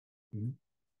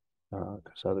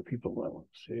Because other people might want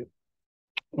to see it.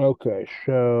 Okay,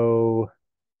 so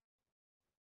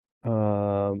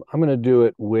I'm going to do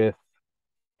it with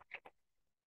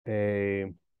a,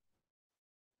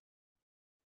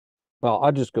 well,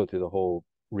 I'll just go through the whole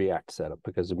React setup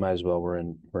because it might as well we're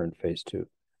in phase two.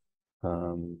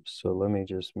 So let me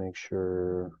just make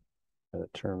sure a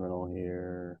terminal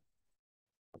here.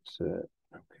 That's it.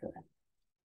 Okay.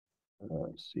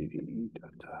 CD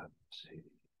dot dot CD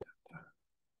dot dot.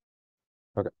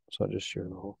 Okay, so I'll just share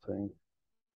the whole thing.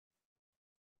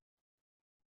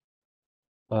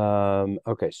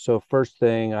 Okay, so first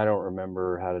thing, I don't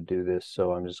remember how to do this,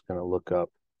 so I'm just gonna look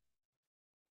up,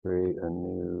 create a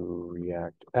new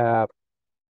React app,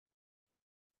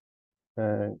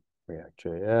 and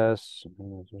React.js,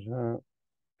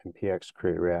 npx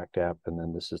create React app, and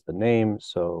then this is the name.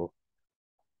 So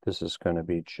this is going to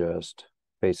be just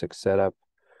basic setup,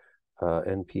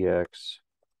 npx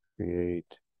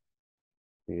create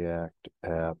React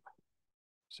app.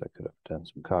 So I could have done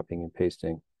some copying and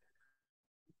pasting.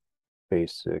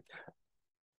 Basic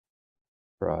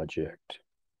project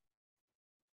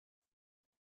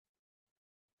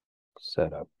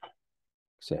setup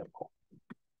example.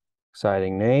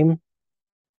 Exciting name.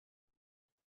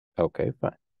 Okay,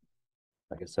 fine.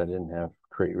 I guess I didn't have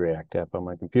create React app on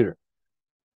my computer.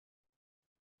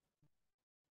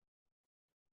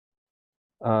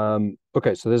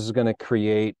 Okay, so this is going to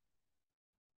create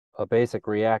a basic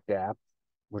React app,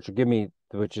 which will give me,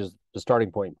 which is the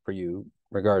starting point for you,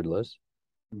 regardless.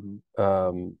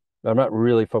 I'm not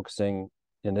really focusing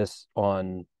in this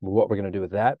on what we're going to do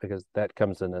with that because that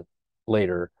comes in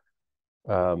later.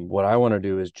 What I want to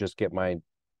do is just get my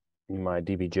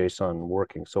DB.json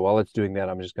working. So while it's doing that,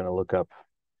 I'm just going to look up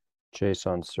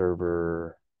JSON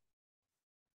server.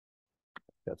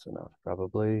 That's enough,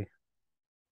 probably.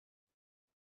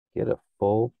 Get a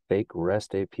full fake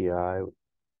REST API,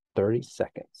 30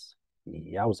 seconds.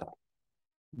 Yowza.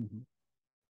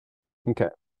 Okay.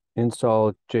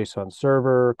 Install JSON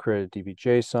server, create a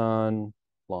DB.json,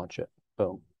 launch it.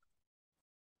 Boom.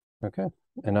 Okay.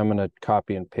 And I'm going to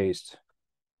copy and paste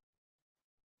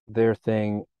their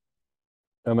thing.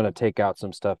 I'm going to take out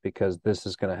some stuff because this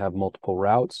is going to have multiple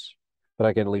routes, but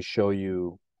I can at least show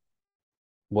you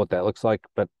what that looks like.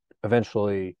 But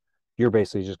eventually, you're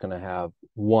basically just going to have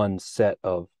one set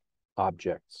of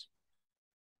objects.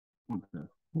 Okay.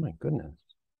 Oh my goodness.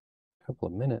 A couple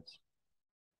of minutes.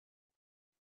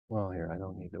 Well, here, I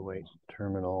don't need to wait.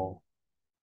 Terminal.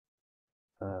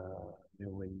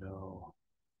 New window.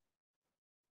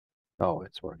 Oh,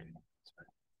 it's working. It's fine.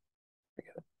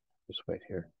 Forget it. Just wait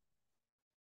here.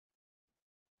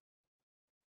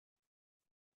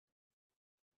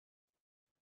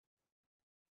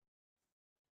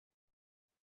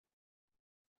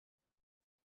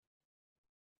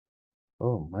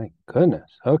 Oh my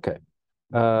goodness. Okay.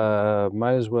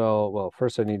 Might as well,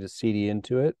 first I need to CD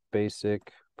into it,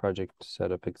 basic project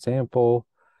setup example,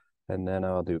 and then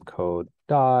I'll do code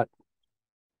dot,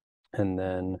 and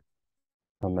then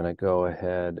I'm going to go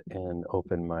ahead and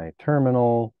open my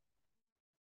terminal.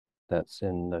 That's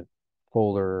in the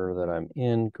folder that I'm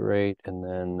in, great. And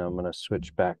then I'm going to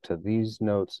switch back to these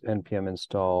notes, npm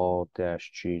install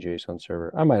 -g JSON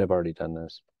server. I might have already done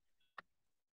this.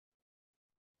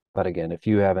 But again, if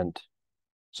you haven't,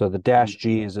 so the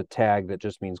 -g is a tag that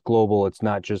just means global. It's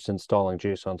not just installing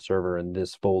JSON server in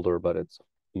this folder, but it's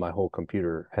my whole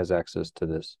computer has access to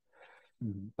this.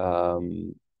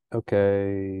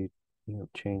 Okay,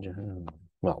 change.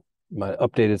 Well, my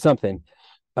updated something.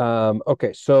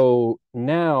 Okay, so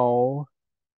now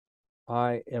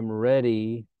I am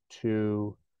ready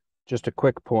to just a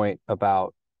quick point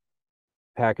about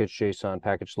package JSON,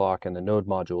 package lock, and the node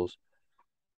modules.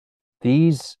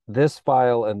 This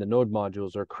file and the node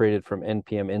modules are created from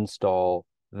npm install.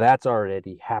 That's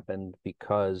already happened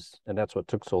because, and that's what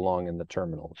took so long in the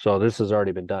terminal. So this has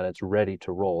already been done. It's ready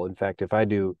to roll. In fact, if I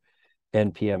do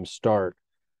npm start,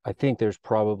 I think there's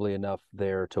probably enough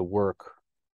there to work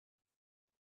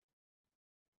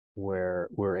where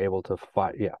we're able to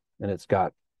find, yeah, and it's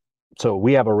got, so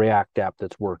we have a React app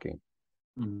that's working.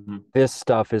 This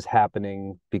stuff is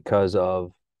happening because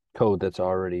of code that's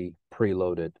already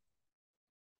preloaded.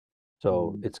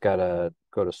 So it's got to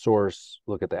go to source,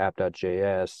 look at the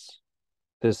app.js.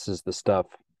 This is the stuff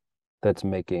that's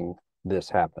making this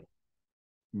happen.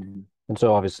 And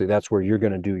so obviously that's where you're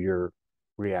going to do your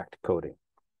React coding.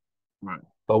 Right.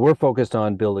 But we're focused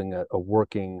on building a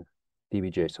working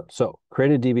DB.json. So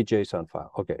create a DB.json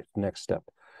file. Okay, next step.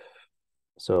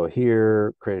 So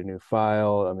here, create a new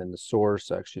file. I'm in the source.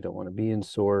 I actually don't want to be in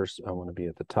source. I want to be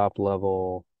at the top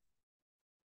level.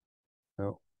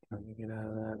 No, Let me get out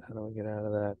of that. How do I get out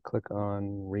of that? Click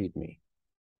on README.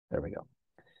 There we go.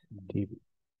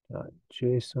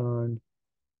 db.json.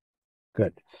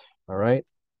 Good. All right.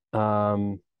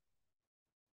 Then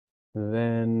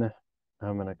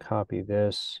I'm going to copy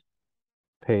this,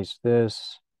 paste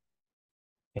this,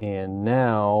 and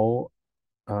now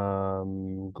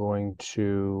I'm going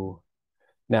to,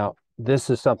 now this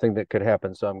is something that could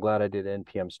happen, so I'm glad I did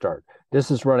npm start.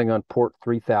 This is running on port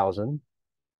 3000,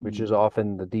 which is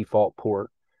often the default port.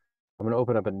 I'm going to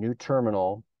open up a new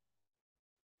terminal,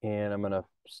 and I'm going to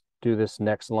do this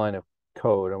next line of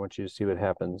code. I want you to see what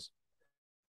happens,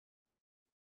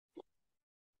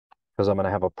 because I'm going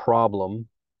to have a problem.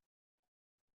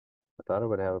 I thought I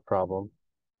would have a problem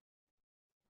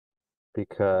At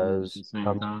because the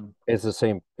same time. it's the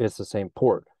same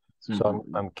port. Same So port.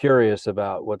 I'm curious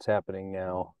about what's happening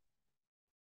now.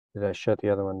 Did I shut the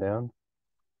other one down?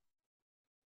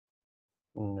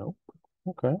 Nope.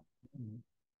 Okay.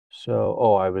 So,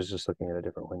 oh, I was just looking at a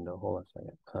different window. Hold on a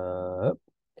second.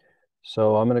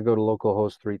 So I'm going to go to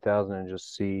localhost 3000 and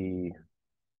just see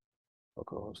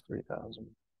localhost 3000.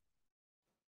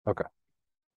 Okay.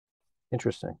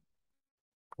 Interesting.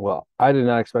 Well, I did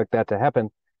not expect that to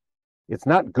happen. It's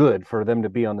not good for them to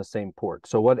be on the same port.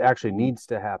 So what actually needs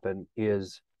to happen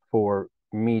is for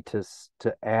me to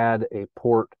add a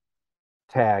port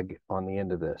tag on the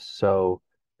end of this. So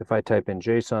if I type in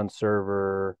JSON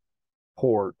server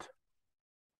port,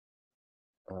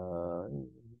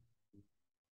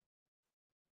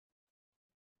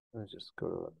 let's just go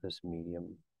to this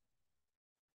medium.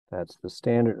 That's the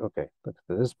standard. Okay, look,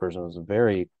 this person was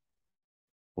very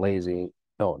lazy.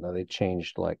 Oh, no, they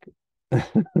changed like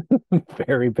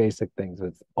very basic things.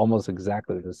 It's almost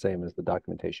exactly the same as the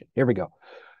documentation. Here we go.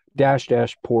 Dash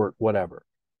dash port, whatever.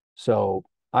 So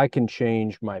I can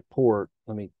change my port.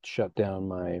 Let me shut down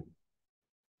my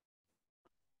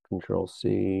Control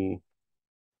C.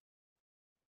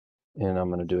 And I'm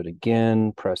going to do it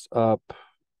again. Press up,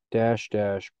 dash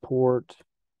dash port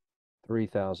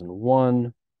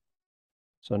 3001.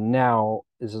 So now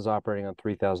this is operating on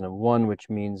 3001, which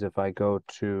means if I go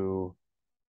to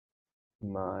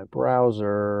my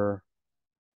browser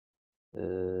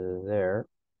there,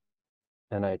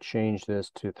 and I change this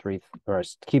to or I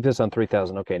keep this on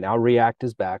 3000. Okay, now React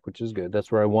is back, which is good.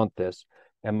 That's where I want this.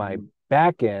 And my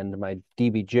backend, my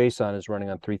DB.json is running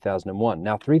on 3001.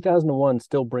 Now 3001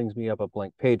 still brings me up a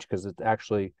blank page because it's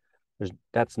actually,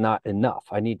 that's not enough.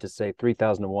 I need to say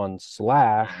 3001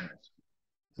 slash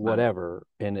whatever,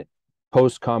 and it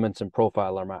post, comments, and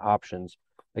profile are my options.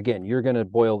 Again, you're going to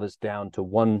boil this down to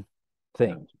one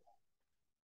thing.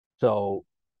 So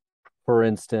for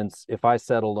instance, if I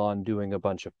settled on doing a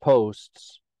bunch of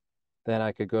posts, then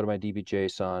I could go to my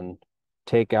DB.json,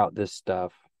 take out this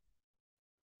stuff,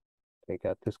 take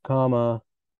out this comma,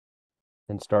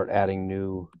 and start adding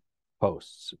new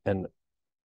posts and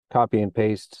copy and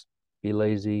paste, be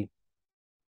lazy.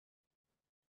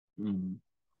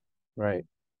 Right.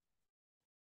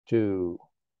 2,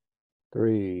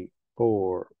 3,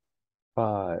 4,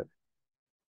 5.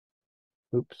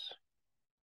 Oops.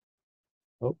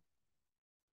 Oh,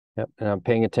 yep. And I'm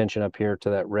paying attention up here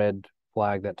to that red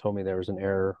flag that told me there was an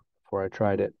error before I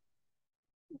tried it.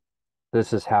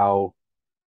 This is how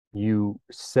you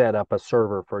set up a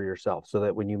server for yourself so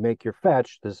that when you make your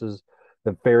fetch, this is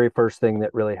the very first thing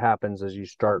that really happens as you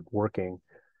start working.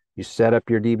 You set up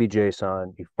your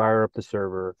DB.json, you fire up the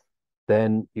server,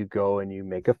 then you go and you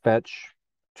make a fetch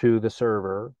to the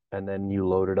server, and then you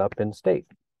load it up in state.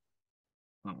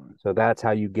 So that's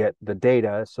how you get the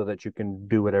data so that you can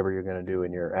do whatever you're going to do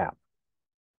in your app.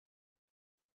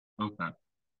 Okay.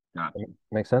 Gotcha.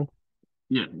 Make sense?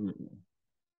 Yeah.